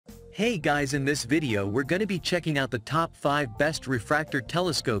Hey guys, in this video we're going to be checking out the top 5 best refractor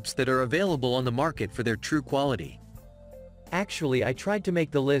telescopes that are available on the market for their true quality. Actually, I tried to make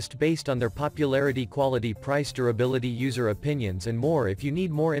the list based on their popularity, quality, price, durability, user opinions and more. If you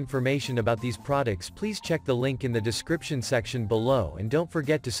need more information about these products, please check the link in the description section below and don't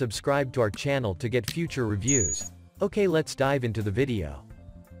forget to subscribe to our channel to get future reviews. Okay, let's dive into the video.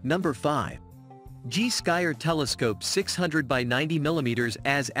 Number 5. Gskyer Telescope 600 by 90 mm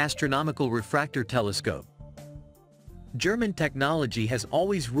as Astronomical Refractor Telescope. German technology has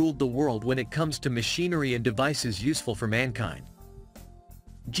always ruled the world when it comes to machinery and devices useful for mankind.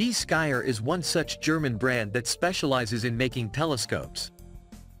 Gskyer is one such German brand that specializes in making telescopes.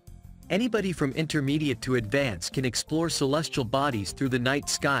 Anybody from intermediate to advanced can explore celestial bodies through the night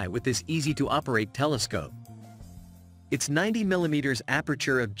sky with this easy-to-operate telescope. Its 90 mm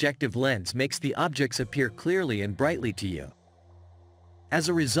aperture objective lens makes the objects appear clearly and brightly to you. As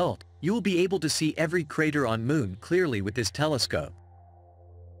a result, you will be able to see every crater on Moon clearly with this telescope.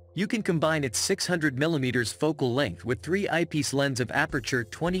 You can combine its 600 mm focal length with 3 eyepiece lens of aperture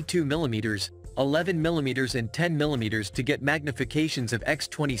 22 mm, 11 mm and 10 mm to get magnifications of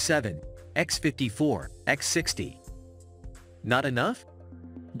x27, x54, x60. Not enough?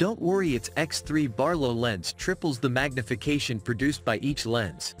 Don't worry, its X3 Barlow lens triples the magnification produced by each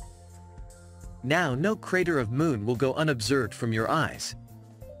lens. Now no crater of Moon will go unobserved from your eyes.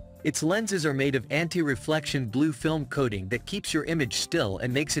 Its lenses are made of anti-reflection blue film coating that keeps your image still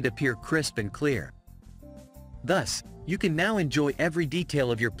and makes it appear crisp and clear. Thus, you can now enjoy every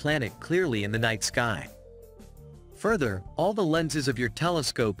detail of your planet clearly in the night sky. Further, all the lenses of your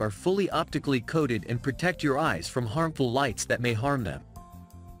telescope are fully optically coated and protect your eyes from harmful lights that may harm them.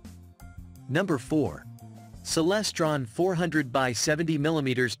 Number 4. Celestron 400 by 70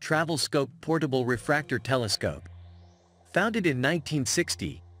 mm Travel Scope Portable Refractor Telescope. Founded in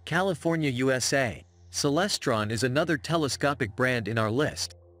 1960, California, USA, Celestron is another telescopic brand in our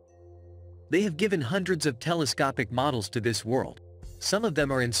list. They have given hundreds of telescopic models to this world. Some of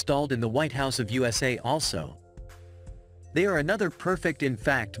them are installed in the White House of USA also. They are another perfect, in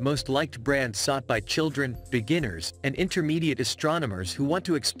fact most liked brand sought by children, beginners, and intermediate astronomers who want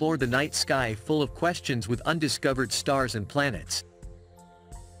to explore the night sky full of questions with undiscovered stars and planets.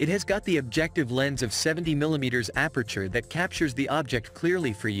 It has got the objective lens of 70 mm aperture that captures the object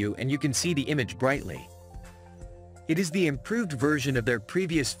clearly for you and you can see the image brightly. It is the improved version of their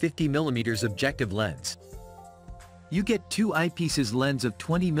previous 50 mm objective lens. You get 2 eyepieces lens of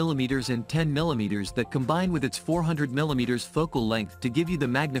 20 mm and 10 mm that combine with its 400 mm focal length to give you the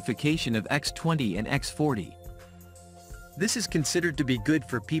magnification of x20 and x40. This is considered to be good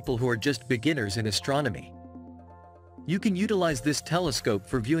for people who are just beginners in astronomy. You can utilize this telescope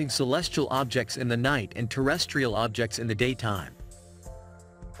for viewing celestial objects in the night and terrestrial objects in the daytime.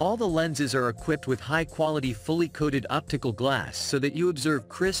 All the lenses are equipped with high-quality fully coated optical glass so that you observe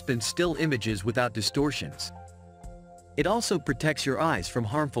crisp and still images without distortions. It also protects your eyes from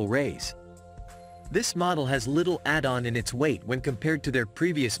harmful rays. This model has little add-on in its weight when compared to their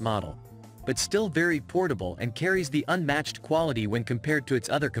previous model, but still very portable and carries the unmatched quality when compared to its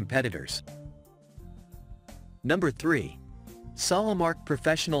other competitors. Number 3. Solomark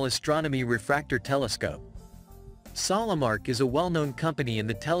Professional Astronomy Refractor Telescope. Solomark is a well-known company in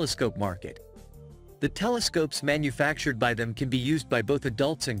the telescope market. The telescopes manufactured by them can be used by both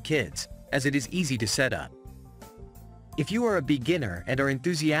adults and kids, as it is easy to set up. If you are a beginner and are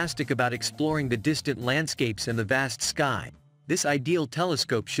enthusiastic about exploring the distant landscapes and the vast sky, this ideal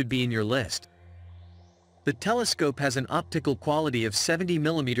telescope should be in your list. The telescope has an optical quality of 70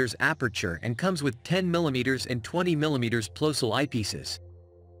 mm aperture and comes with 10 mm and 20 mm plosal eyepieces.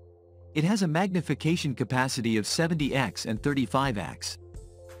 It has a magnification capacity of 70x and 35x.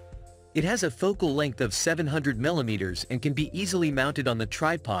 It has a focal length of 700 mm and can be easily mounted on the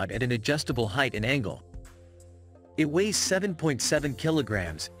tripod at an adjustable height and angle. It weighs 7.7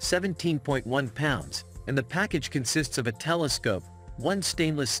 kilograms, 17.1 pounds, and the package consists of a telescope, 1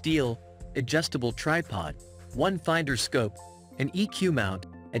 stainless steel, adjustable tripod, 1 finder scope, an EQ mount,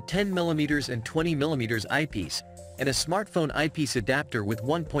 a 10 mm and 20 mm eyepiece, and a smartphone eyepiece adapter with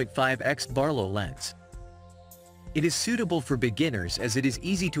 1.5x Barlow lens. It is suitable for beginners as it is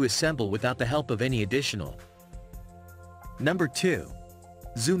easy to assemble without the help of any additional. Number 2.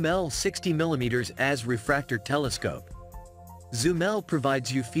 Zhumell 60 mm as Refractor Telescope. Zhumell provides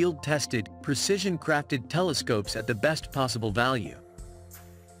you field-tested, precision-crafted telescopes at the best possible value.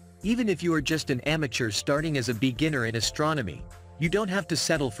 Even if you are just an amateur starting as a beginner in astronomy, you don't have to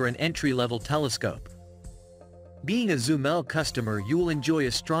settle for an entry-level telescope. Being a Zhumell customer, you will enjoy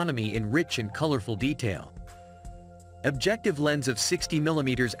astronomy in rich and colorful detail. Objective lens of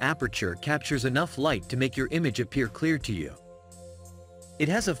 60mm aperture captures enough light to make your image appear clear to you. It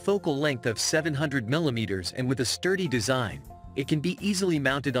has a focal length of 700mm and with a sturdy design, it can be easily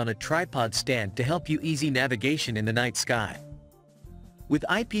mounted on a tripod stand to help you easy navigation in the night sky. With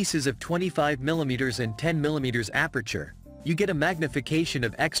eyepieces of 25mm and 10mm aperture, you get a magnification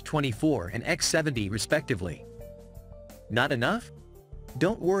of x24 and x70 respectively. Not enough?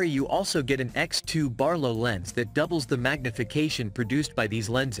 Don't worry, you also get an x2 Barlow lens that doubles the magnification produced by these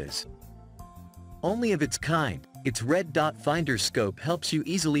lenses. Only of its kind, its red dot finder scope helps you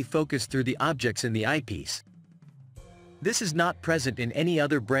easily focus through the objects in the eyepiece. This is not present in any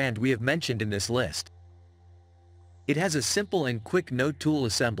other brand we have mentioned in this list. It has a simple and quick no-tool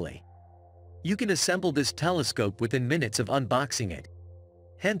assembly. You can assemble this telescope within minutes of unboxing it.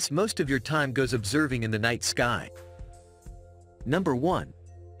 Hence, most of your time goes observing in the night sky. Number 1.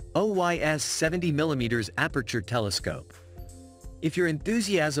 OYS 70mm Aperture Telescope. If your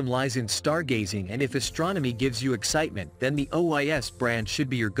enthusiasm lies in stargazing and if astronomy gives you excitement, then the OYS brand should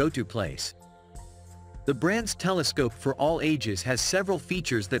be your go-to place. The brand's telescope for all ages has several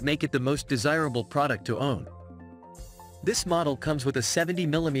features that make it the most desirable product to own. This model comes with a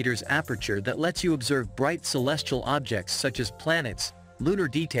 70mm aperture that lets you observe bright celestial objects such as planets, lunar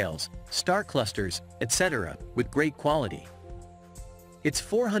details, star clusters, etc., with great quality. Its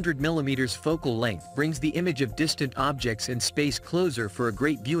 400mm focal length brings the image of distant objects in space closer for a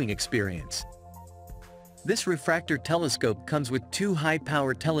great viewing experience. This refractor telescope comes with two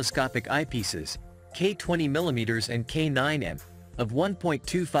high-power telescopic eyepieces, K20mm and K9M, of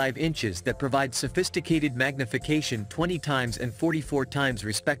 1.25 inches that provide sophisticated magnification 20 times and 44 times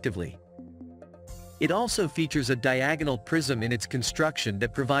respectively. It also features a diagonal prism in its construction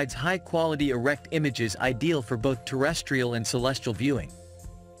that provides high-quality erect images ideal for both terrestrial and celestial viewing.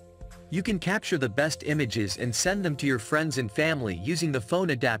 You can capture the best images and send them to your friends and family using the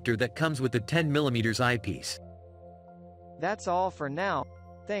phone adapter that comes with the 10mm eyepiece. That's all for now.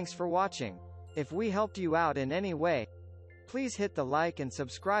 Thanks for watching. If we helped you out in any way, please hit the like and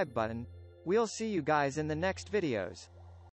subscribe button. We'll see you guys in the next videos.